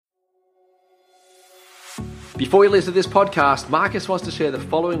Before you listen to this podcast, Marcus wants to share the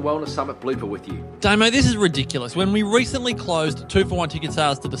following Wellness Summit blooper with you. Damo, this is ridiculous. When we recently closed 2-for-1 ticket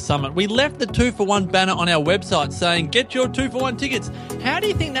sales to the summit, we left the 2-for-1 banner on our website saying, get your 2-for-1 tickets. How do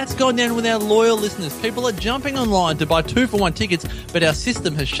you think that's gone down with our loyal listeners? People are jumping online to buy 2-for-1 tickets, but our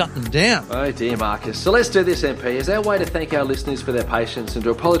system has shut them down. Oh dear, Marcus. So let's do this, MP. As our way to thank our listeners for their patience and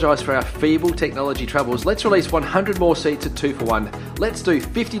to apologise for our feeble technology troubles, let's release 100 more seats at 2-for-1. Let's do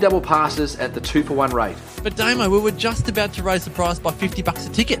 50 double passes at the 2-for-1 rate. But Damo, we were just about to raise the price by $50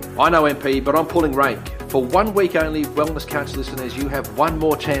 a ticket. I know, MP, but I'm pulling rank. For 1 week only, Wellness Couch listeners, you have one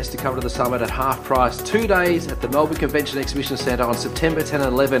more chance to come to the summit at half price. 2 days at the Melbourne Convention Exhibition Centre on September 10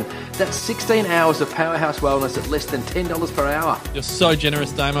 and 11. That's 16 hours of powerhouse wellness at less than $10 per hour. You're so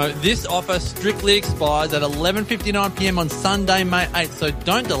generous, Damo. This offer strictly expires at 11:59pm on Sunday, May 8th, so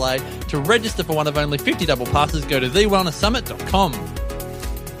don't delay. To register for one of only 50 double passes, go to thewellnesssummit.com.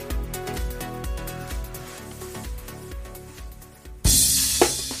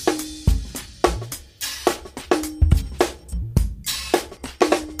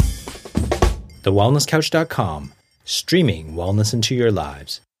 TheWellnessCouch.com, streaming wellness into your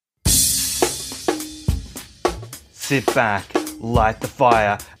lives. Sit back, light the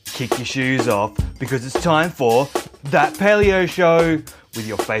fire, kick your shoes off, because it's time for That Paleo Show with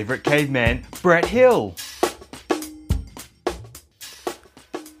your favourite caveman, Brett Hill.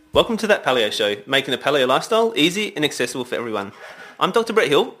 Welcome to That Paleo Show, making the paleo lifestyle easy and accessible for everyone. I'm Dr. Brett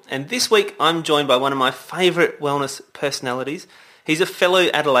Hill, and this week I'm joined by one of my favourite wellness personalities. He's a fellow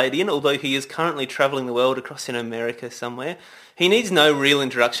Adelaidean, although he is currently travelling the world across in America somewhere. He needs no real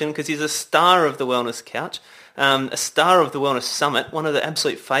introduction because he's a star of the Wellness Couch, a star of the Wellness Summit, one of the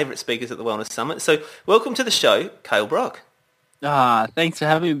absolute favourite speakers at the Wellness Summit. So welcome to the show, Cale Brock. Thanks for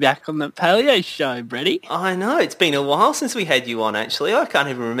having me back on the Paleo Show, Bretty. I know, it's been a while since we had you on, actually. I can't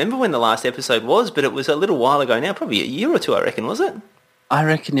even remember when the last episode was, but it was a little while ago now, probably a year or two, I reckon, was it? I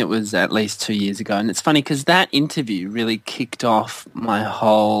reckon it was at least 2 years ago. And it's funny because that interview really kicked off my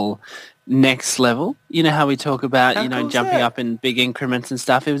whole next level. You know how we talk about, jumping up in big increments and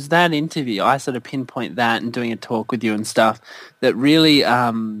stuff? It was that interview. I sort of pinpoint that and doing a talk with you and stuff that really,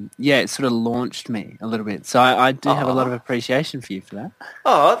 it sort of launched me a little bit. So I do have a lot of appreciation for you for that.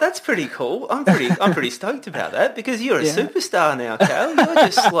 Oh, that's pretty cool. I'm pretty stoked about that because you're a superstar now, Cale. You're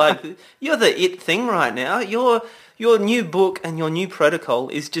just like, you're the it thing right now. Your new book and your new protocol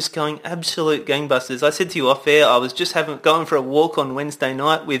is just going absolute gangbusters. I said to you off air, I was just going for a walk on Wednesday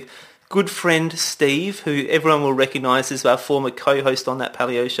night with good friend Steve, who everyone will recognise as our former co-host on That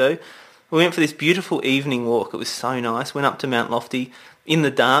Paleo Show. We went for this beautiful evening walk. It was so nice. Went up to Mount Lofty in the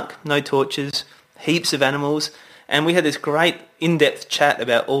dark, no torches, heaps of animals, and we had this great in-depth chat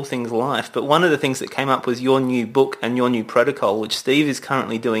about all things life. But one of the things that came up was your new book and your new protocol, which Steve is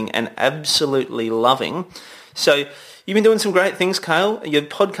currently doing and absolutely loving. So you've been doing some great things, Cale. Your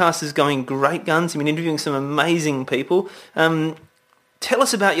podcast is going great guns. You've been interviewing some amazing people. Tell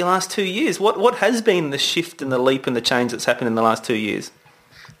us about your last 2 years. What has been the shift and the leap and the change that's happened in the last 2 years?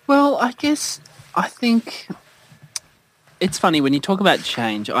 Well, I think it's funny when you talk about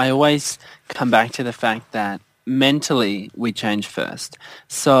change, I always come back to the fact that mentally we change first.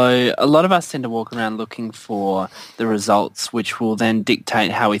 So a lot of us tend to walk around looking for the results which will then dictate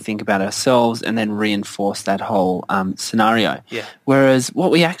how we think about ourselves and then reinforce that whole scenario. Yeah. Whereas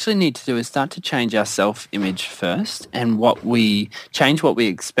what we actually need to do is start to change our self-image first and change what we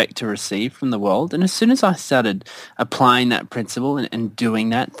expect to receive from the world. And as soon as I started applying that principle and doing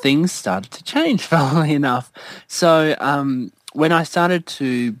that, things started to change, funnily enough. So when I started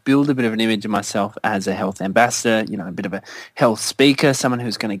to build a bit of an image of myself as a health ambassador, a bit of a health speaker, someone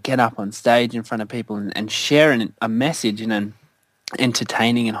who's going to get up on stage in front of people and share a message in an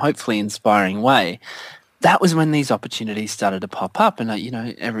entertaining and hopefully inspiring way, that was when these opportunities started to pop up. And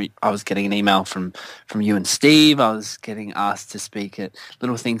I was getting an email from you and Steve. I was getting asked to speak at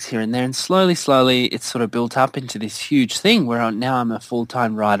little things here and there, and slowly it's sort of built up into this huge thing where now I'm a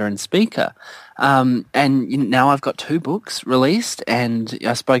full-time writer and speaker. And now I've got 2 books released, and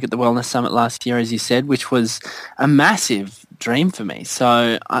I spoke at the Wellness Summit last year, as you said, which was a massive dream for me.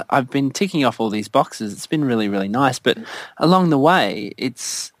 So I've been ticking off all these boxes. It's been really, really nice. But along the way,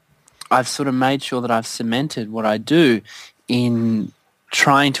 I've sort of made sure that I've cemented what I do in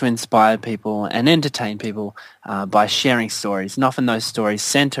trying to inspire people and entertain people by sharing stories. And often those stories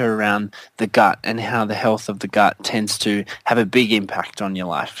center around the gut and how the health of the gut tends to have a big impact on your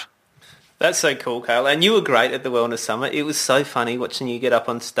life. That's so cool, Cale. And you were great at the Wellness Summit. It was so funny watching you get up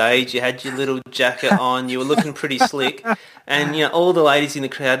on stage. You had your little jacket on. You were looking pretty slick. And, all the ladies in the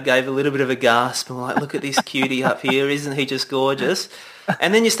crowd gave a little bit of a gasp and were like, look at this cutie up here. Isn't he just gorgeous?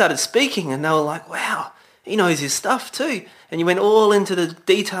 And then you started speaking and they were like, wow, he knows his stuff too. And you went all into the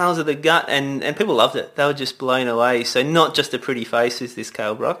details of the gut, and people loved it. They were just blown away. So not just a pretty face is this,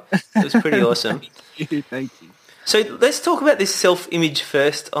 Cale Brock. It was pretty awesome. Thank you. So let's talk about this self-image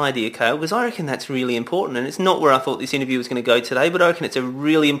first idea, Cale, because I reckon that's really important. And it's not where I thought this interview was going to go today, but I reckon it's a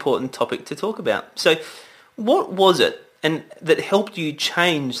really important topic to talk about. So what was it and that helped you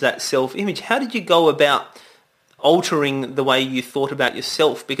change that self-image? How did you go about altering the way you thought about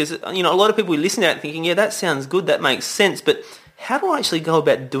yourself? Because, you know, a lot of people listen to that thinking, yeah, that sounds good, that makes sense, but how do I actually go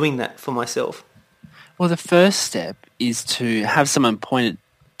about doing that for myself? Well, the first step is to have someone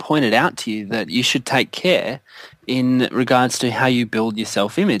pointed out to you that you should take care in regards to how you build your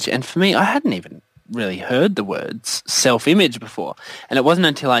self-image. And for me, I hadn't even really heard the words self-image before. And it wasn't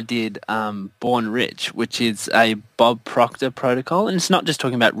until I did Born Rich, which is a Bob Proctor protocol. And it's not just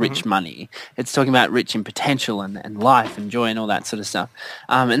talking about rich money. It's talking about rich in potential and life and joy and all that sort of stuff.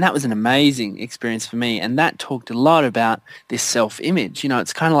 And that was an amazing experience for me. And that talked a lot about this self-image. You know,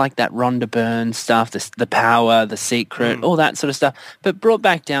 it's kind of like that Rhonda Byrne stuff, the power, the secret, all that sort of stuff, but brought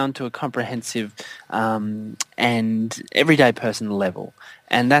back down to a comprehensive and everyday person level.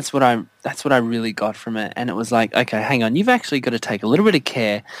 And that's what I really got from it. And it was like, okay, hang on, you've actually got to take a little bit of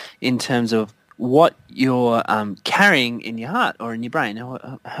care in terms of what you're carrying in your heart or in your brain,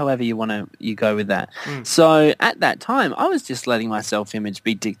 however you go with that. So at that time, I was just letting my self-image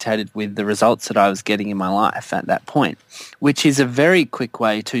be dictated with the results that I was getting in my life at that point, which is a very quick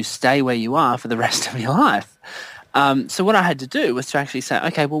way to stay where you are for the rest of your life. So what I had to do was to actually say,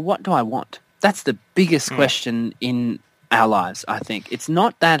 okay, well, what do I want? That's the biggest question in our lives, I think. It's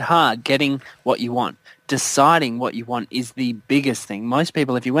not that hard getting what you want. Deciding what you want is the biggest thing. Most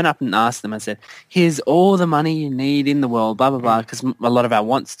people, if you went up and asked them and said, here's all the money you need in the world, blah, blah, blah, because a lot of our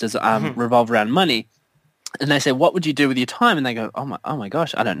wants does revolve around money. And they say, what would you do with your time? And they go, oh my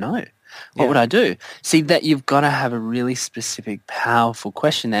gosh, I don't know. What would I do? See, that you've got to have a really specific, powerful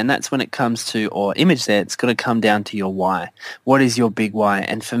question there. And that's when it comes to, or image there, it's got to come down to your why. What is your big why?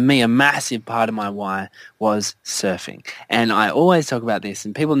 And for me, a massive part of my why was surfing. And I always talk about this,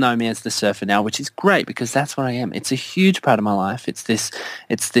 and people know me as the surfer now, which is great because that's what I am. It's a huge part of my life. It's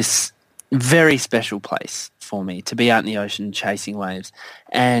this very special place for me to be out in the ocean chasing waves.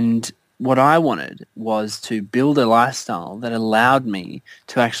 And what I wanted was to build a lifestyle that allowed me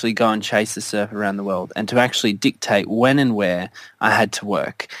to actually go and chase the surf around the world and to actually dictate when and where I had to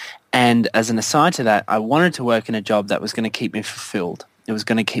work. And as an aside to that, I wanted to work in a job that was going to keep me fulfilled. It was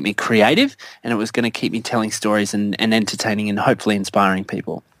going to keep me creative, and it was going to keep me telling stories and entertaining and hopefully inspiring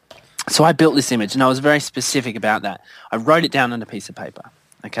people. So I built this image, and I was very specific about that. I wrote it down on a piece of paper.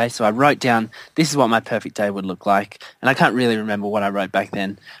 Okay, so I wrote down, this is what my perfect day would look like. And I can't really remember what I wrote back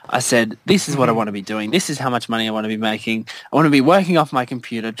then. I said, this is what I want to be doing. This is how much money I want to be making. I want to be working off my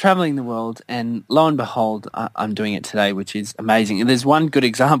computer, traveling the world. And lo and behold, I'm doing it today, which is amazing. And there's one good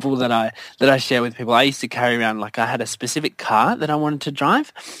example that I share with people. I used to carry around, like, I had a specific car that I wanted to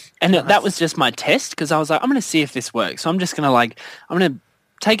drive. And that was just my test, because I was like, I'm going to see if this works. So I'm just going to I'm going to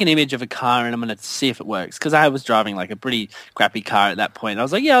take an image of a car and I'm going to see if it works, because I was driving like a pretty crappy car at that point. I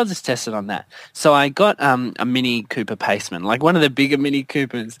was like, yeah, I'll just test it on that. So I got a Mini Cooper Paceman, like one of the bigger Mini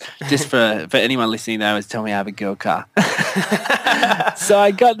Coopers, just for anyone listening, they always tell me I have a girl car. So I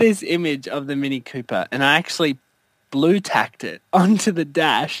got this image of the Mini Cooper and I actually blue tacked it onto the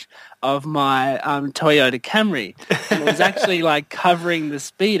dash of my Toyota Camry, and it was actually like covering the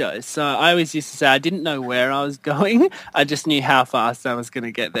speedo. So I always used to say I didn't know where I was going, I just knew how fast I was going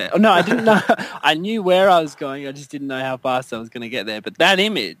to get there. Oh no, I didn't know. I knew where I was going, I just didn't know how fast I was going to get there. But that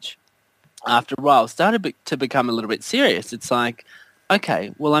image, after a while, started to become a little bit serious. It's like,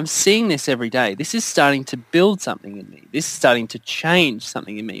 okay, well, I'm seeing this every day. This is starting to build something in me. This is starting to change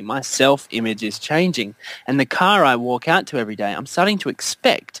something in me. My self-image is changing. And the car I walk out to every day, I'm starting to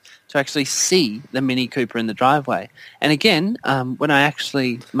expect to actually see the Mini Cooper in the driveway. And again, when I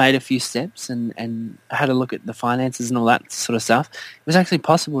actually made a few steps and had a look at the finances and all that sort of stuff, it was actually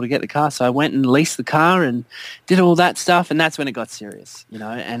possible to get the car. So I went and leased the car and did all that stuff, and that's when it got serious, you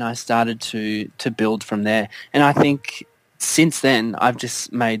know, and I started to build from there. And I think since then, I've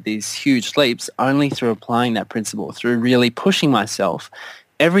just made these huge leaps only through applying that principle, through really pushing myself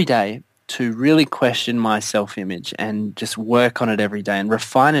every day to really question my self-image and just work on it every day and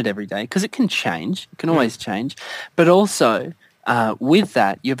refine it every day, because it can change. It can always change. But also, with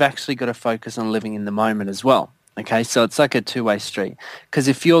that, you've actually got to focus on living in the moment as well. Okay, so it's like a two-way street. Because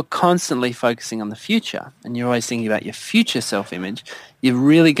if you're constantly focusing on the future and you're always thinking about your future self-image, you're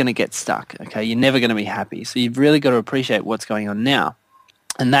really going to get stuck. Okay, you're never going to be happy. So you've really got to appreciate what's going on now.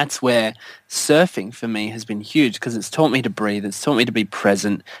 And that's where surfing for me has been huge, because it's taught me to breathe. It's taught me to be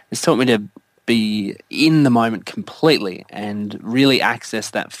present. It's taught me to be in the moment completely and really access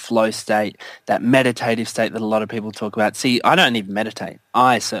that flow state, that meditative state that a lot of people talk about. See, I don't even meditate.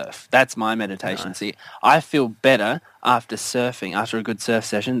 I surf. That's my meditation. Nice. See, I feel better after surfing, after a good surf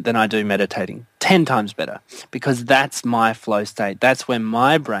session, than I do meditating. 10 times better, because that's my flow state. That's when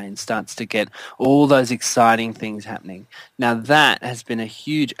my brain starts to get all those exciting things happening. Now, that has been a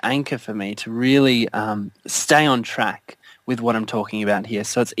huge anchor for me to really stay on track with what I'm talking about here.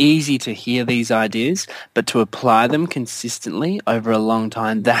 So it's easy to hear these ideas, but to apply them consistently over a long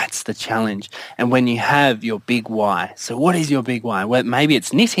time, that's the challenge. And when you have your big why, so what is your big why? Well, maybe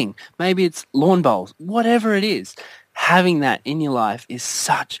it's knitting, maybe it's lawn bowls, whatever it is. Having that in your life is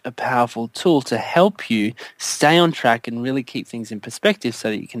such a powerful tool to help you stay on track and really keep things in perspective so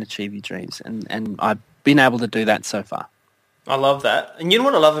that you can achieve your dreams. And I've been able to do that so far. I love that. And you know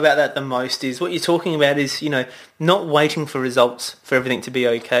what I love about that the most is what you're talking about is, not waiting for results for everything to be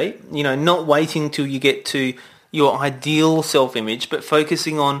okay. Not waiting till you get to your ideal self-image, but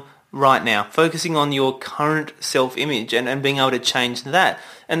focusing on right now, focusing on your current self-image and being able to change that.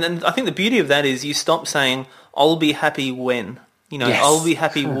 And then I think the beauty of that is you stop saying, I'll be happy when, yes. I'll be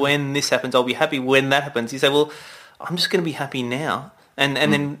happy when this happens. I'll be happy when that happens. You say, well, I'm just going to be happy now. And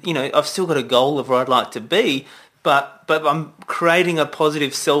then, I've still got a goal of where I'd like to be, but I'm creating a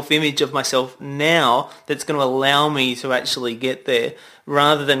positive self-image of myself now that's going to allow me to actually get there,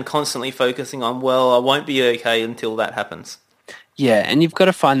 rather than constantly focusing on, well, I won't be okay until that happens. Yeah, and you've got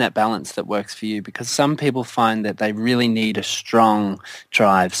to find that balance that works for you, because some people find that they really need a strong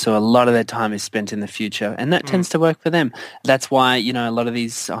drive. So a lot of their time is spent in the future, and that tends to work for them. That's why, a lot of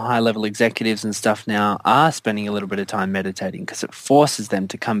these high-level executives and stuff now are spending a little bit of time meditating, because it forces them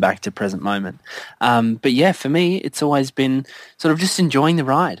to come back to present moment. But yeah, for me, it's always been sort of just enjoying the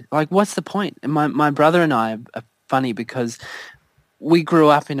ride. Like, what's the point? And my brother and I are funny because we grew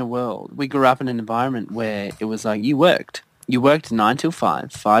up in an environment where it was like you worked 9 till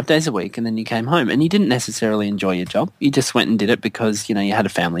 5 days a week, and then you came home, and you didn't necessarily enjoy your job. You just went and did it because, you had a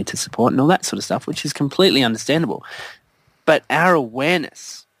family to support and all that sort of stuff, which is completely understandable. But our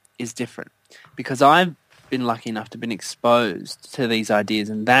awareness is different, because I've been lucky enough to have been exposed to these ideas,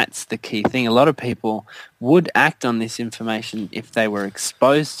 and that's the key thing. A lot of people would act on this information if they were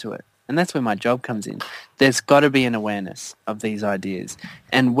exposed to it. And that's where my job comes in. There's got to be an awareness of these ideas.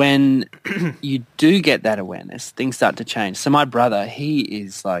 And when you do get that awareness, things start to change. So my brother, he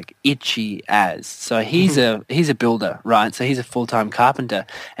is like itchy as. So he's a builder, right? So he's a full-time carpenter.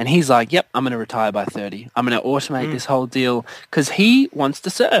 And he's like, yep, I'm going to retire by 30. I'm going to automate this whole deal, because he wants to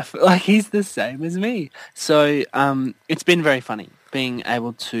surf. Like, he's the same as me. So it's been very funny being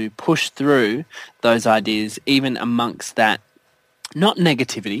able to push through those ideas, even amongst that. Not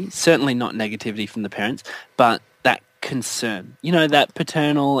negativity, certainly not negativity from the parents, but that concern. That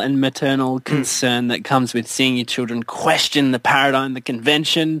paternal and maternal concern that comes with seeing your children question the paradigm, the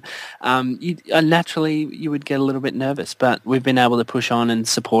convention. Naturally, you would get a little bit nervous, but we've been able to push on and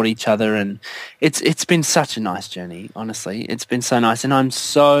support each other, and it's been such a nice journey, honestly. It's been so nice, and I'm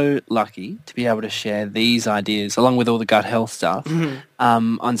so lucky to be able to share these ideas, along with all the gut health stuff,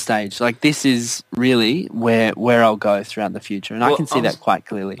 on stage. Like, this is really where I'll go throughout the future, and I can see that quite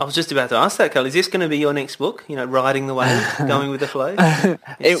clearly. I was just about to ask that, Carl. Is this going to be your next book? Riding the wave, going with the flow?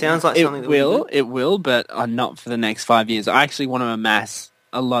 It sounds like something that it will, but not for the next 5 years. I actually want to amass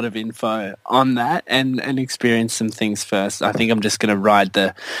a lot of info on that and experience some things first. I think I'm just going to ride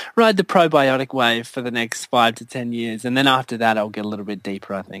the probiotic wave for the next 5 to 10 years, and then after that, I'll get a little bit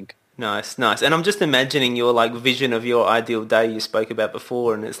deeper, I think. Nice. And I'm just imagining your vision of your ideal day you spoke about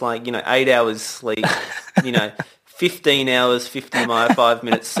before, and it's 8 hours sleep, 15 hours, 5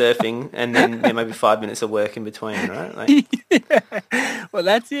 minutes surfing, and then maybe 5 minutes of work in between, right? Yeah. Well,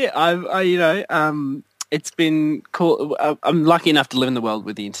 that's it. It's been cool. I'm lucky enough to live in the world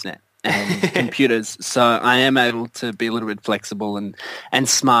with the internet and computers, so I am able to be a little bit flexible and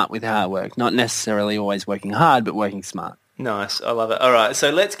smart with how I work. Not necessarily always working hard, but working smart. Nice. I love it. All right. So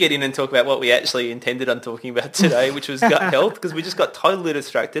let's get in and talk about what we actually intended on talking about today, which was gut health, because we just got totally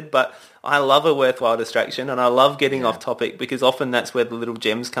distracted. But I love a worthwhile distraction, and I love getting off topic, because often that's where the little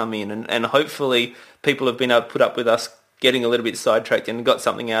gems come in. And hopefully people have been able to put up with us getting a little bit sidetracked and got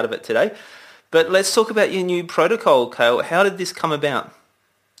something out of it today. But let's talk about your new protocol, Cale. How did this come about?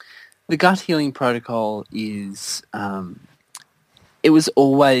 The gut healing protocol is... it was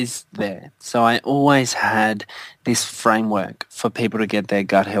always there. So I always had this framework for people to get their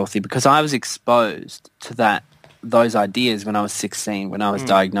gut healthy, because I was exposed to that those ideas when I was 16, when I was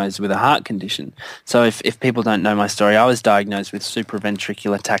diagnosed with a heart condition. So if people don't know my story, I was diagnosed with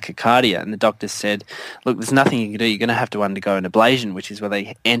supraventricular tachycardia, and the doctor said, look, there's nothing you can do. You're going to have to undergo an ablation, which is where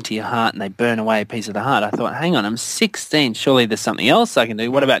they enter your heart and they burn away a piece of the heart. I thought, hang on, I'm 16. Surely there's something else I can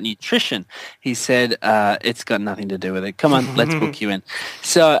do. What about nutrition? He said, it's got nothing to do with it. Come on, let's book you in.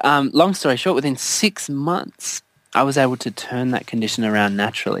 So long story short, within 6 months, I was able to turn that condition around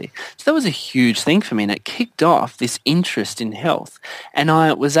naturally. So that was a huge thing for me, and it kicked off this interest in health. And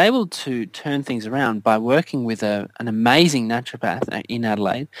I was able to turn things around by working with an amazing naturopath in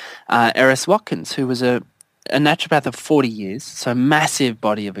Adelaide, Eris Watkins, who was a naturopath of 40 years, so massive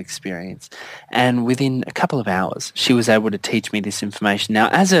body of experience. And within a couple of hours, she was able to teach me this information. Now,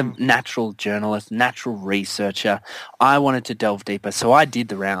 as a natural journalist, natural researcher, I wanted to delve deeper. So I did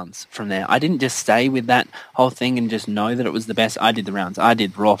the rounds from there. I didn't just stay with that whole thing and just know that it was the best. I did the rounds. I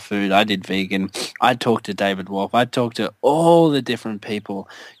did raw food. I did vegan. I talked to David Wolf. I talked to all the different people,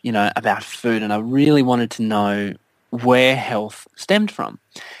 about food. And I really wanted to know where health stemmed from.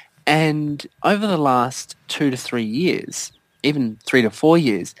 And over the last 2 to 3 years, even 3 to 4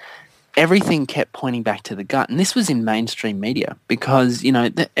 years, everything kept pointing back to the gut. And this was in mainstream media because,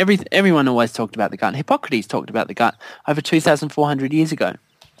 everyone always talked about the gut. Hippocrates talked about the gut over 2,400 years ago.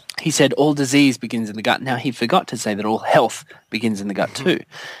 He said all disease begins in the gut. Now, he forgot to say that all health begins in the gut too.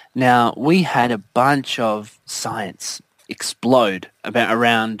 Now, we had a bunch of science explode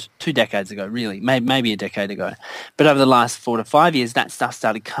around 2 decades ago, really, maybe a decade ago. But over the last 4 to 5 years, that stuff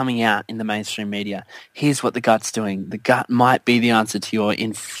started coming out in the mainstream media. Here's what the gut's doing. The gut might be the answer to your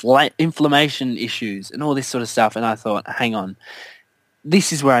inflammation issues and all this sort of stuff. And I thought, hang on,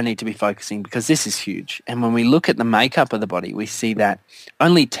 this is where I need to be focusing because this is huge. And when we look at the makeup of the body, we see that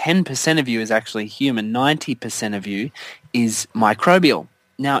only 10% of you is actually human, 90% of you is microbial.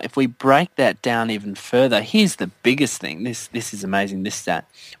 Now, if we break that down even further, here's the biggest thing. This is amazing, this stat.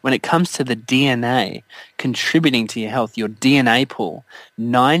 When it comes to the DNA contributing to your health, your DNA pool,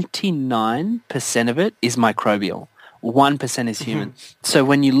 99% of it is microbial. 1% is human. So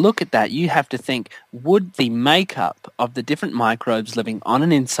when you look at that, you have to think, would the makeup of the different microbes living on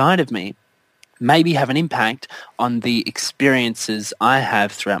and inside of me maybe have an impact on the experiences I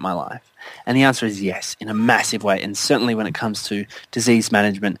have throughout my life? And the answer is yes, in a massive way, and certainly when it comes to disease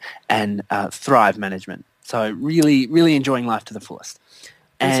management and thrive management. So really, really enjoying life to the fullest.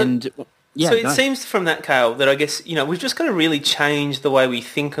 And so it seems from that, Cale, that I guess, we've just got to really change the way we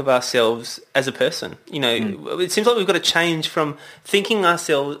think of ourselves as a person. It seems like we've got to change from thinking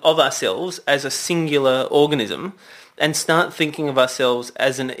of ourselves as a singular organism and start thinking of ourselves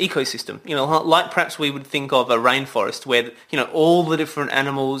as an ecosystem. Like perhaps we would think of a rainforest where, all the different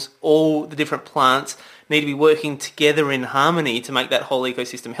animals, all the different plants need to be working together in harmony to make that whole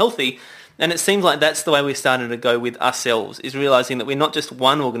ecosystem healthy. And it seems like that's the way we're starting to go with ourselves, is realizing that we're not just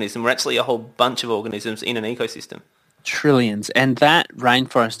one organism, we're actually a whole bunch of organisms in an ecosystem. Trillions. And that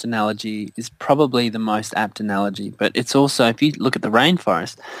rainforest analogy is probably the most apt analogy. But it's also, if you look at the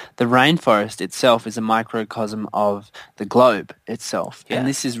rainforest itself is a microcosm of the globe itself. Yeah. And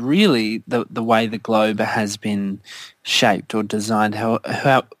this is really the way the globe has been shaped or designed, how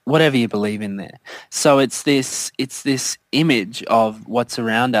whatever you believe in there. So it's this image of what's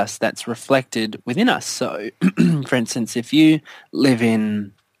around us that's reflected within us. So, for instance, if you live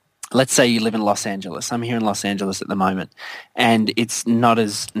in, let's say you live in Los Angeles. I'm here in Los Angeles at the moment, and it's not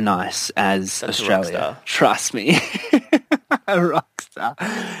as nice as That's Australia. Trust me. A rock star.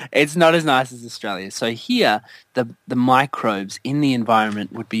 It's not as nice as Australia. So here, the microbes in the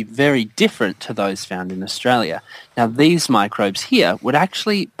environment would be very different to those found in Australia. Now, these microbes here would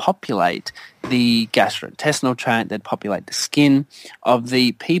actually populate the gastrointestinal tract, they'd populate the skin of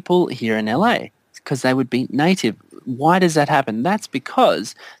the people here in LA because they would be native. Why does that happen? That's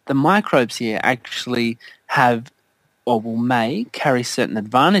because the microbes here actually have or may carry certain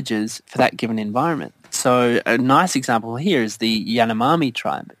advantages for that given environment. So a nice example here is the Yanomami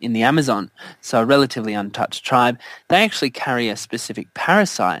tribe in the Amazon, so a relatively untouched tribe. They actually carry a specific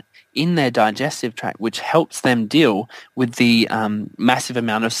parasite in their digestive tract which helps them deal with the massive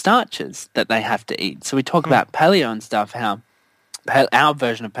amount of starches that they have to eat. So we talk about paleo and stuff, how our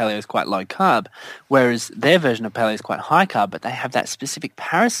version of paleo is quite low carb, whereas their version of paleo is quite high carb, but they have that specific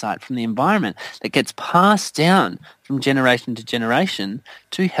parasite from the environment that gets passed down from generation to generation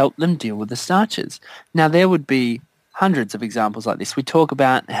to help them deal with the starches. Now, there would be hundreds of examples like this. We talk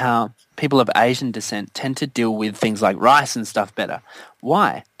about how people of Asian descent tend to deal with things like rice and stuff better.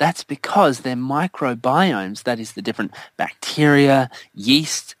 Why? That's because their microbiomes, that is the different bacteria,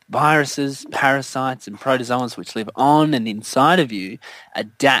 yeast, viruses, parasites and protozoans which live on and inside of you,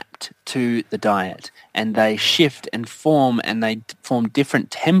 adapt to the diet, and they shift and form different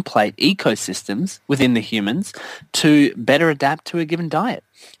template ecosystems within the humans to better adapt to a given diet.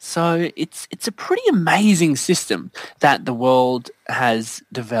 So it's a pretty amazing system that the world has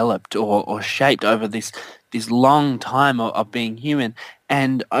developed or shaped over this long time of being human.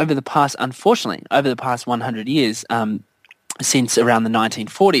 And unfortunately, over the past 100 years, since around the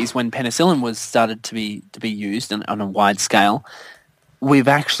 1940s, when penicillin was started to be used on a wide scale, we've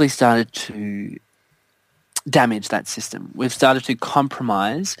actually started to damage that system. We've started to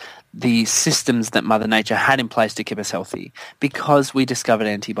compromise the systems that Mother Nature had in place to keep us healthy because we discovered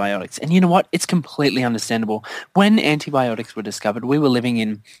antibiotics. And you know what? It's completely understandable. When antibiotics were discovered, we were living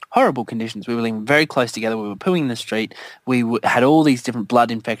in horrible conditions. We were living very close together. We were pooing in the street. We had all these different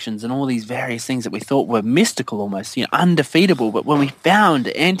blood infections and all these various things that we thought were mystical almost, undefeatable. But when we found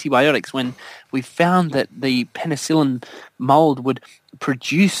antibiotics, when we found that the penicillin mold would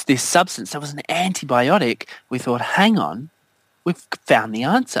produce this substance that was an antibiotic, we thought, hang on, we've found the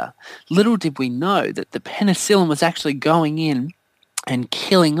answer. Little did we know that the penicillin was actually going in and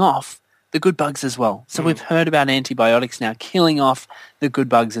killing off the good bugs as well. So we've heard about antibiotics now killing off the good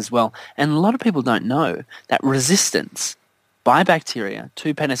bugs as well. And a lot of people don't know that resistance by bacteria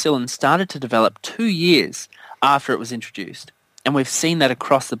to penicillin started to develop 2 years after it was introduced. And we've seen that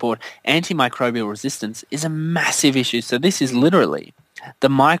across the board. Antimicrobial resistance is a massive issue. So this is literally the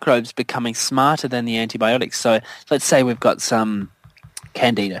microbes becoming smarter than the antibiotics. So let's say we've got some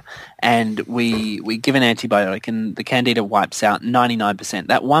candida and we give an antibiotic and the candida wipes out 99%.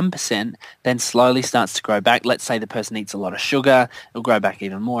 That 1% then slowly starts to grow back. Let's say the person eats a lot of sugar, it'll grow back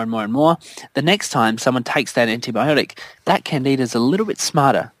even more and more and more. The next time someone takes that antibiotic, that candida is a little bit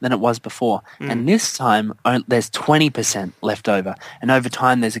smarter than it was before. And this time there's 20% left over. And over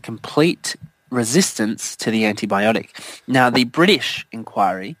time there's a complete resistance to the antibiotic. Now, the British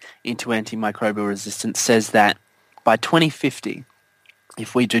inquiry into antimicrobial resistance says that by 2050,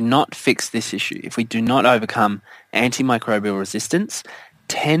 if we do not fix this issue, if we do not overcome antimicrobial resistance,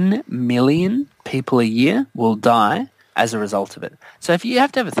 10 million people a year will die as a result of it. So if you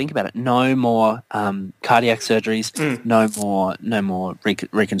have to ever think about it, no more cardiac surgeries, no more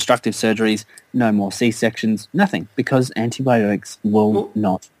reconstructive surgeries, no more C-sections, nothing, because antibiotics will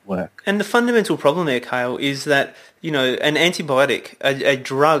not work. And the fundamental problem there, Kale, is that, an antibiotic, a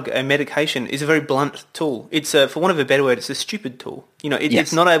drug, a medication is a very blunt tool. It's, for want of a better word, it's a stupid tool.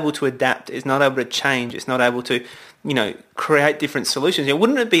 It's not able to adapt. It's not able to change. It's not able to, create different solutions.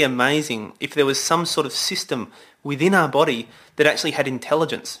 Wouldn't it be amazing if there was some sort of system within our body that actually had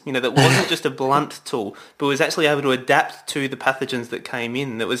intelligence, that wasn't just a blunt tool, but was actually able to adapt to the pathogens that came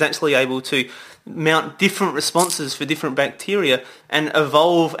in, that was actually able to mount different responses for different bacteria and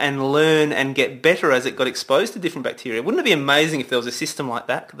evolve and learn and get better as it got exposed to different bacteria. Wouldn't it be amazing if there was a system like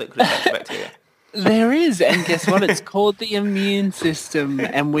that could attack the bacteria? There is, and guess what? It's called the immune system,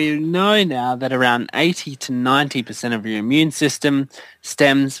 and we know now that around 80 to 90% of your immune system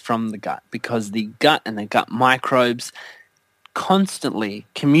stems from the gut, because the gut and the gut microbes constantly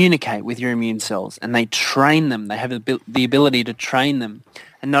communicate with your immune cells, and they train them. They have the ability to train them.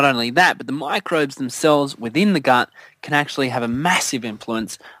 And not only that, but the microbes themselves within the gut can actually have a massive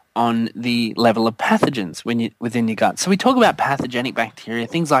influence on the level of pathogens within your gut. So we talk about pathogenic bacteria,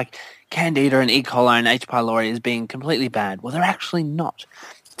 things like Candida and E. coli and H. pylori as being completely bad. Well, they're actually not.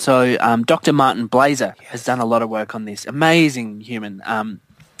 So Dr. Martin Blaser has done a lot of work on this. Amazing human.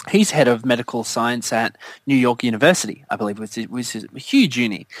 He's head of medical science at New York University, I believe, which is a huge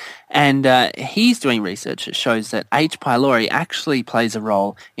uni. And he's doing research that shows that H. pylori actually plays a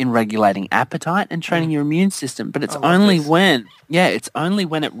role in regulating appetite and training your immune system. But it's only when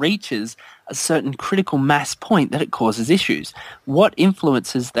it reaches a certain critical mass point that it causes issues. What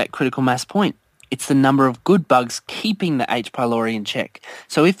influences that critical mass point? It's the number of good bugs keeping the H. pylori in check.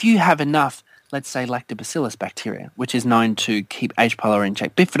 So if you have enough, let's say lactobacillus bacteria, which is known to keep H. pylori in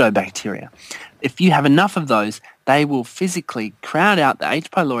check, bifidobacteria. If you have enough of those, they will physically crowd out the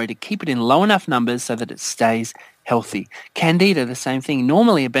H. pylori to keep it in low enough numbers so that it stays healthy. Candida, the same thing.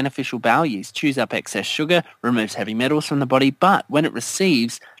 Normally a beneficial bowel yeast chews up excess sugar, removes heavy metals from the body, but when it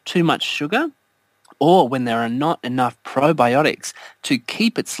receives too much sugar, or when there are not enough probiotics to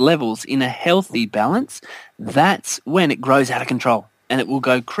keep its levels in a healthy balance, that's when it grows out of control. And it will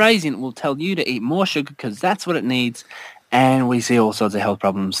go crazy and it will tell you to eat more sugar because that's what it needs. And we see all sorts of health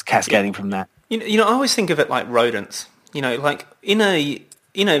problems cascading from that. I always think of it like rodents. Like in the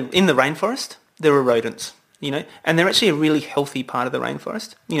rainforest, there are rodents. And they're actually a really healthy part of the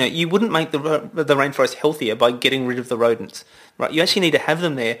rainforest. You wouldn't make the rainforest healthier by getting rid of the rodents, right? You actually need to have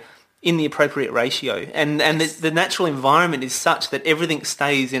them there in the appropriate ratio, and the natural environment is such that everything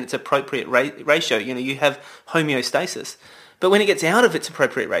stays in its appropriate ratio. You have homeostasis, but when it gets out of its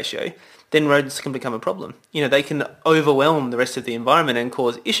appropriate ratio, then rodents can become a problem. They can overwhelm the rest of the environment and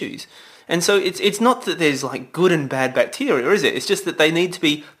cause issues. And so it's not that there's like good and bad bacteria, is it? It's just that they need to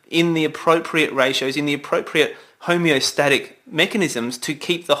be in the appropriate ratios, in the appropriate homeostatic mechanisms to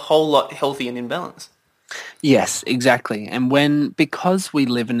keep the whole lot healthy and in balance. Yes, exactly. And because we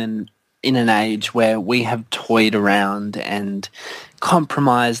live in an age where we have toyed around and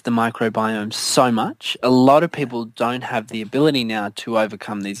compromised the microbiome so much, a lot of people don't have the ability now to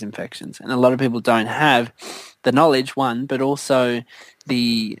overcome these infections. And a lot of people don't have the knowledge, one, but also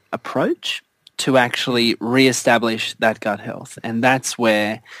the approach to actually reestablish that gut health. And that's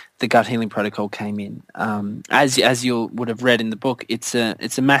where the gut healing protocol came in. As you would have read in the book, it's a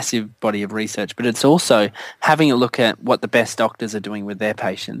massive body of research, but it's also having a look at what the best doctors are doing with their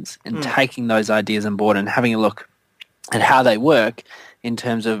patients and taking those ideas on board and having a look at how they work in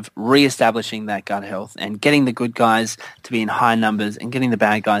terms of reestablishing that gut health and getting the good guys to be in high numbers and getting the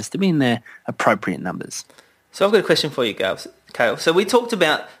bad guys to be in their appropriate numbers. So I've got a question for you, Cale. So we talked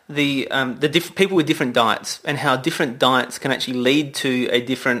about the people with different diets and how different diets can actually lead to a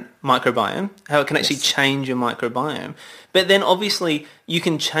different microbiome, how it can actually change your microbiome. But then obviously you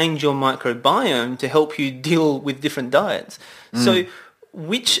can change your microbiome to help you deal with different diets. So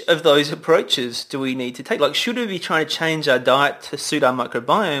which of those approaches do we need to take? Like, should we be trying to change our diet to suit our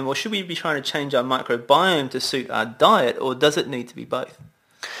microbiome, or should we be trying to change our microbiome to suit our diet, or does it need to be both?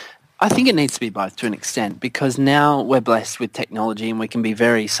 I think it needs to be both to an extent, because now we're blessed with technology and we can be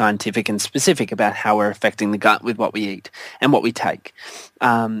very scientific and specific about how we're affecting the gut with what we eat and what we take.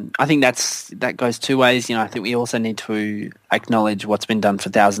 I think that goes two ways. I think we also need to acknowledge what's been done for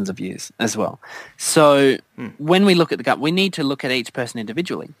thousands of years as well. So when we look at the gut, we need to look at each person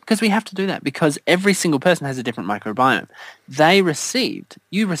individually, because we have to do that, because every single person has a different microbiome.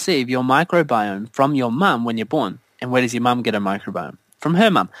 You receive your microbiome from your mum when you're born. And where does your mum get a microbiome? From her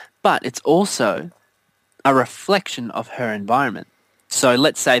mum. But it's also a reflection of her environment. So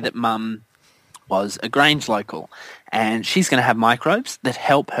let's say that mum was a Grange local and she's going to have microbes that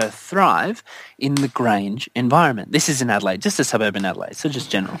help her thrive in the Grange environment. This is in Adelaide, just a suburb in Adelaide, so just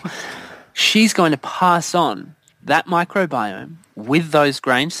general. She's going to pass on that microbiome with those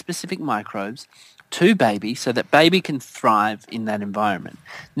Grange-specific microbes to baby so that baby can thrive in that environment.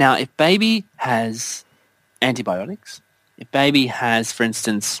 Now, if baby has antibiotics, if baby has, for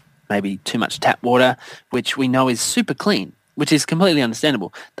instance, maybe too much tap water, which we know is super clean, which is completely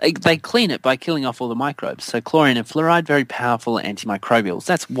understandable, they clean it by killing off all the microbes. So chlorine and fluoride, very powerful antimicrobials.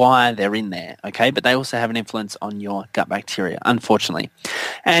 That's why they're in there, okay? But they also have an influence on your gut bacteria, unfortunately.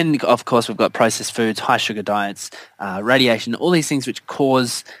 And, of course, we've got processed foods, high sugar diets, radiation, all these things which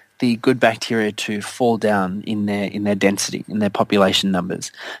cause the good bacteria to fall down in their density, in their population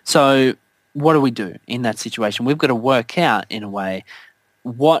numbers. So what do we do in that situation? We've got to work out, in a way,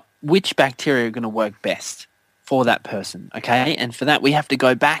 which bacteria are going to work best for that person, okay? And for that, we have to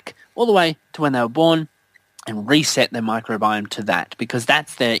go back all the way to when they were born and reset their microbiome to that, because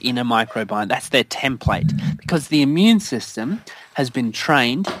that's their inner microbiome, that's their template, because the immune system has been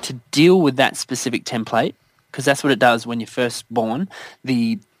trained to deal with that specific template, because that's what it does when you're first born.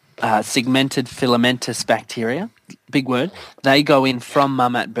 The segmented filamentous bacteria, big word, they go in from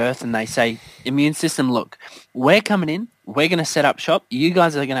mum at birth and they say, immune system, look, we're coming in, we're going to set up shop, you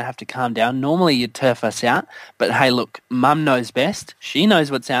guys are going to have to calm down. Normally you'd turf us out, but hey, look, mum knows best, she knows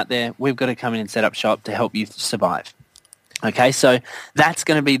what's out there, we've got to come in and set up shop to help you survive. Okay, so that's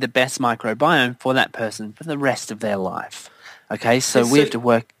going to be the best microbiome for that person for the rest of their life. Okay, so we have to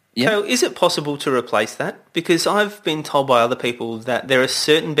work... Yep. So is it possible to replace that? Because I've been told by other people that there are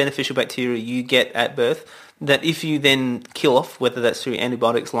certain beneficial bacteria you get at birth that if you then kill off, whether that's through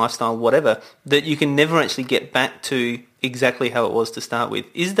antibiotics, lifestyle, whatever, that you can never actually get back to exactly how it was to start with.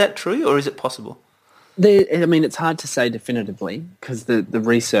 Is that true, or is it possible? It's hard to say definitively, because the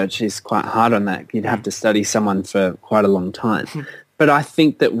research is quite hard on that. You'd have to study someone for quite a long time. But I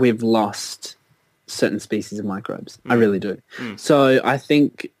think that we've lost certain species of microbes. I really do. So I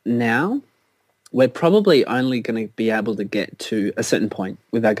think now we're probably only going to be able to get to a certain point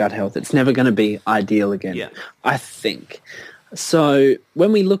with our gut health. It's never going to be ideal again, I think. So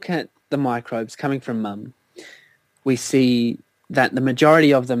when we look at the microbes coming from mum, we see that the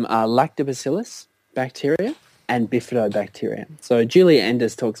majority of them are lactobacillus bacteria and bifidobacteria. So Julia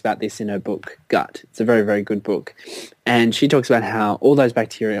Enders talks about this in her book, Gut. It's a very, very good book. And she talks about how all those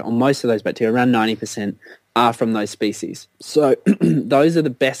bacteria, or most of those bacteria, around 90%, are from those species. So those are the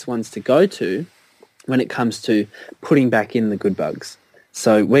best ones to go to when it comes to putting back in the good bugs.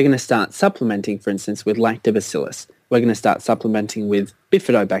 So we're going to start supplementing, for instance, with lactobacillus. We're going to start supplementing with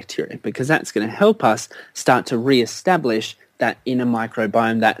bifidobacteria because that's going to help us start to re-establish that inner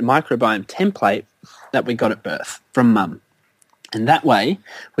microbiome, that microbiome template that we got at birth from mum. And that way,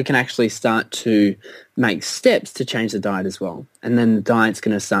 we can actually start to make steps to change the diet as well. And then the diet's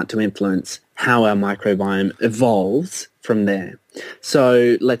going to start to influence how our microbiome evolves from there.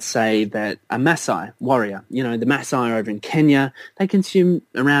 So let's say that a Maasai warrior, the Maasai over in Kenya, they consume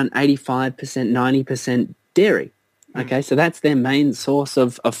around 85%, 90% dairy. Okay, so that's their main source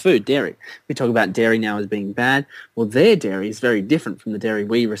of food, dairy. We talk about dairy now as being bad. Well, their dairy is very different from the dairy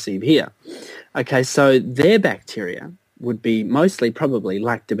we receive here. Okay, so their bacteria would be mostly probably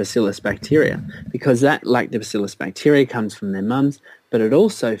lactobacillus bacteria because that lactobacillus bacteria comes from their mums, but it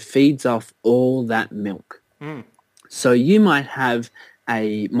also feeds off all that milk. So you might have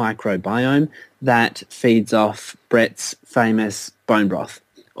a microbiome that feeds off Brett's famous bone broth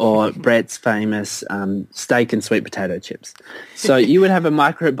or Brett's famous steak and sweet potato chips. So you would have a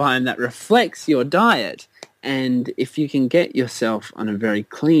microbiome that reflects your diet. And if you can get yourself on a very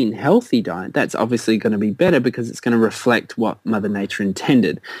clean, healthy diet, that's obviously going to be better because it's going to reflect what Mother Nature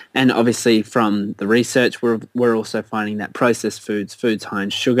intended. And obviously from the research, we're also finding that processed foods high in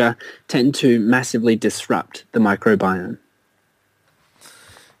sugar, tend to massively disrupt the microbiome.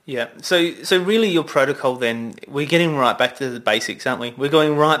 Yeah, so really your protocol then, we're getting right back to the basics, aren't we? We're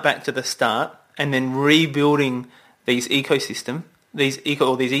going right back to the start and then rebuilding these ecosystems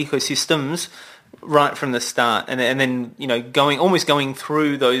right from the start, and then going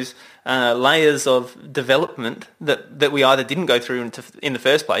through those layers of development that we either didn't go through in the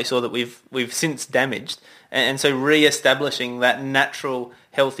first place or that we've since damaged, and so re-establishing that natural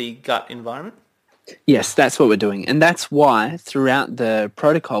healthy gut environment. Yes, that's what we're doing. And that's why throughout the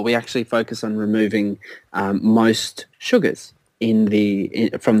protocol, we actually focus on removing most sugars from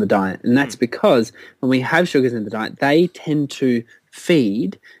the diet. And that's because when we have sugars in the diet, they tend to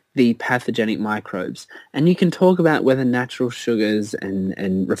feed the pathogenic microbes. And you can talk about whether natural sugars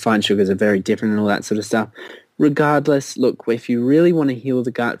and refined sugars are very different and all that sort of stuff. Regardless, look, if you really want to heal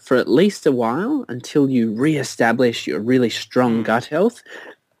the gut for at least a while until you re-establish your really strong gut health,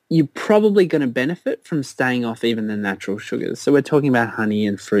 you're probably going to benefit from staying off even the natural sugars. So we're talking about honey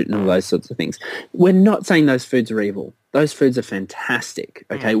and fruit and all those sorts of things. We're not saying those foods are evil. Those foods are fantastic,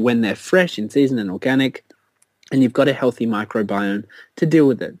 okay, when they're fresh, in season and organic, and you've got a healthy microbiome to deal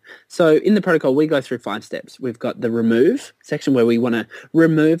with it. So in the protocol, we go through 5 steps. We've got the remove section where we want to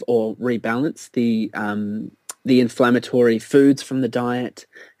remove or rebalance the inflammatory foods from the diet,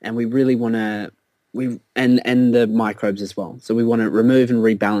 and we really want to and the microbes as well. So we want to remove and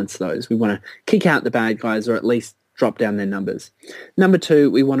rebalance those. We want to kick out the bad guys or at least drop down their numbers. Number 2,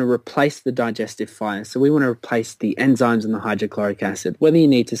 we want to replace the digestive fire. So we want to replace the enzymes and the hydrochloric acid. Whether you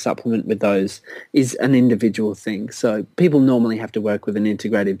need to supplement with those is an individual thing. So people normally have to work with an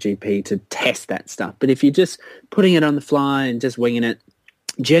integrative GP to test that stuff. But if you're just putting it on the fly and just winging it,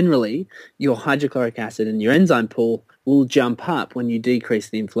 generally your hydrochloric acid and your enzyme pool will jump up when you decrease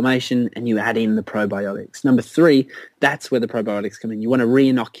the inflammation and you add in the probiotics. Number 3, that's where the probiotics come in. You want to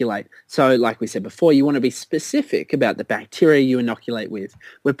re-inoculate. So like we said before, you want to be specific about the bacteria you inoculate with.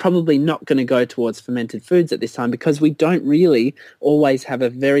 We're probably not going to go towards fermented foods at this time because we don't really always have a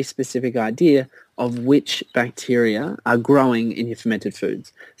very specific idea of which bacteria are growing in your fermented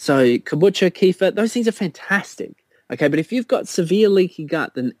foods. So kombucha, kefir, those things are fantastic. Okay, but if you've got severe leaky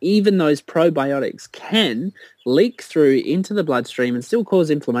gut, then even those probiotics can leak through into the bloodstream and still cause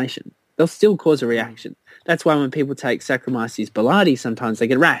inflammation. They'll still cause a reaction. That's why when people take Saccharomyces boulardii, sometimes they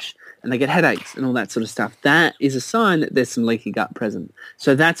get a rash and they get headaches and all that sort of stuff. That is a sign that there's some leaky gut present.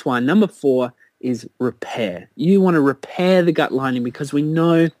 So that's why number 4 is repair. You want to repair the gut lining because we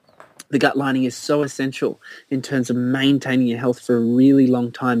know the gut lining is so essential in terms of maintaining your health for a really long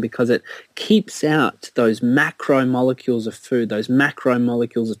time because it keeps out those macromolecules of food, those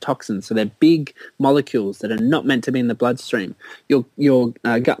macromolecules of toxins. So they're big molecules that are not meant to be in the bloodstream. Your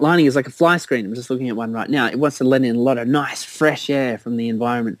gut lining is like a fly screen. I'm just looking at one right now. It wants to let in a lot of nice fresh air from the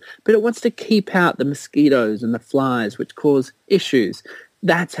environment, but it wants to keep out the mosquitoes and the flies which cause issues.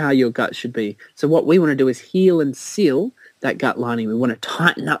 That's how your gut should be. So what we want to do is heal and seal that gut lining. We want to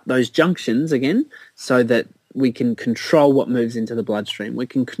tighten up those junctions again so that we can control what moves into the bloodstream. We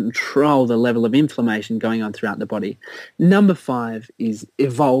can control the level of inflammation going on throughout the body. Number 5 is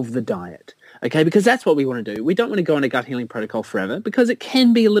evolve the diet. Okay, because that's what we want to do. We don't want to go on a gut healing protocol forever because it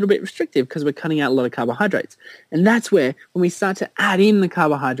can be a little bit restrictive because we're cutting out a lot of carbohydrates. And that's where, when we start to add in the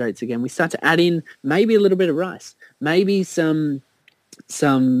carbohydrates again, we start to add in maybe a little bit of rice, maybe some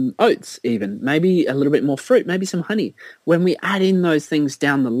oats even, maybe a little bit more fruit, maybe some honey. When we add in those things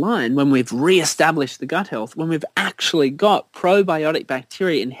down the line, when we've reestablished the gut health, when we've actually got probiotic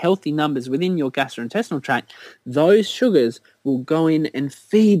bacteria in healthy numbers within your gastrointestinal tract, those sugars will go in and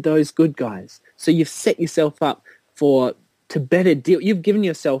feed those good guys. So you've set yourself up to better deal. You've given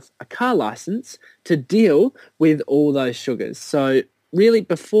yourself a car license to deal with all those sugars. So really,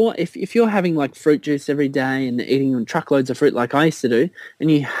 before, if you're having like fruit juice every day and eating truckloads of fruit like I used to do, and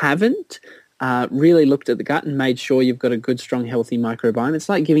you haven't really looked at the gut and made sure you've got a good, strong, healthy microbiome, it's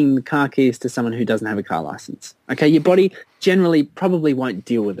like giving the car keys to someone who doesn't have a car license. Okay, your body generally probably won't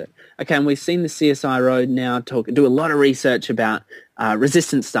deal with it. Okay, and we've seen the CSI Road now do a lot of research about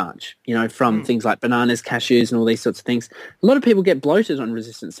resistant starch, from things like bananas, cashews, and all these sorts of things. A lot of people get bloated on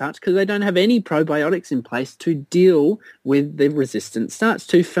resistant starch because they don't have any probiotics in place to deal with the resistant starch,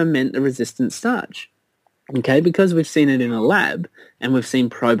 to ferment the resistant starch. Okay, because we've seen it in a lab and we've seen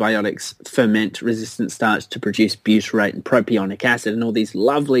probiotics ferment resistant starch to produce butyrate and propionic acid and all these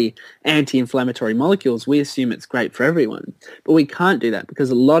lovely anti-inflammatory molecules, we assume it's great for everyone. But we can't do that because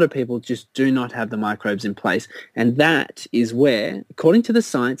a lot of people just do not have the microbes in place. And that is where, according to the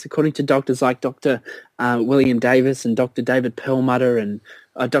science, according to doctors like Dr. William Davis and Dr. David Perlmutter and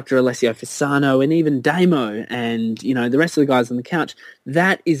Dr. Alessio Fasano and even Damo and, the rest of the guys on the couch,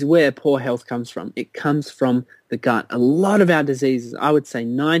 that is where poor health comes from. It comes from the gut. A lot of our diseases, I would say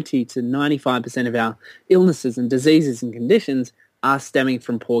 90 to 95% of our illnesses and diseases and conditions are stemming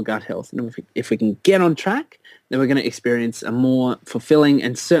from poor gut health. And if we can get on track, then we're going to experience a more fulfilling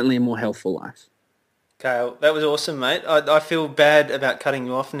and certainly a more healthful life. Kale, that was awesome, mate. I feel bad about cutting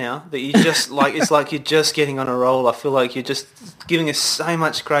you off now. That you just it's like you're just getting on a roll. I feel like you're just giving us so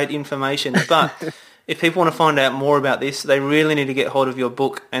much great information. But if people want to find out more about this, they really need to get hold of your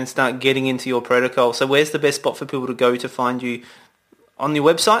book and start getting into your protocol. So where's the best spot for people to go to find you on your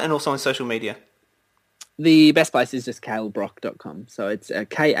website and also on social media? The best place is just kalebrock.com. So it's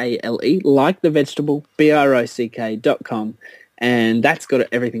Kale, like the vegetable, BROCK.com. And that's got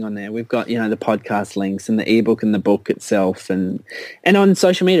everything on there. We've got, the podcast links and the ebook and the book itself. And on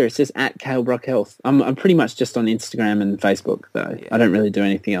social media, it's just at Kale Brock Health. I'm pretty much just on Instagram and Facebook, though. Yeah. I don't really do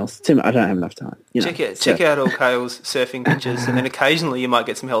anything else. I don't have enough time. Check out all Kale's surfing pictures, and then occasionally you might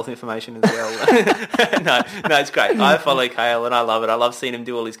get some health information as well. No, it's great. I follow Kale, and I love it. I love seeing him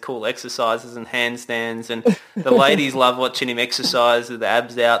do all his cool exercises and handstands, and the ladies love watching him exercise with the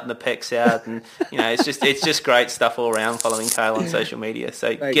abs out and the pecs out, and it's just great stuff all around following Kale on social media.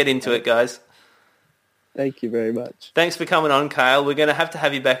 So get into it, guys. Thank you very much. Thanks for coming on, Kale. We're going to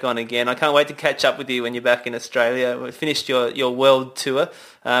have you back on again. I can't wait to catch up with you when you're back in Australia. We've finished your world tour.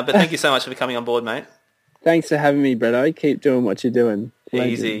 But thank you so much for coming on board, mate. Thanks for having me, Bretto. Keep doing what you're doing.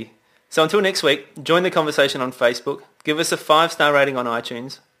 Easy. So until next week, join the conversation on Facebook. Give us a 5-star rating on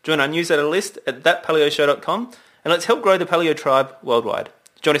iTunes. Join our newsletter list at thatpaleoshow.com. And let's help grow the Paleo tribe worldwide.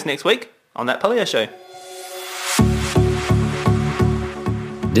 Join us next week on That Paleo Show.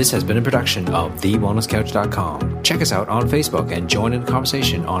 This has been a production of TheWellnessCouch.com. Check us out on Facebook and join in the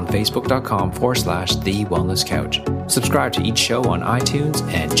conversation on Facebook.com/The Wellness Couch. Subscribe to each show on iTunes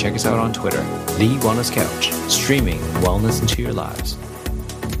and check us out on Twitter. The Wellness Couch, streaming wellness into your lives.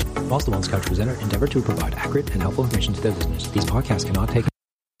 Whilst the Wellness Couch presenter endeavor to provide accurate and helpful information to their listeners, these podcasts cannot take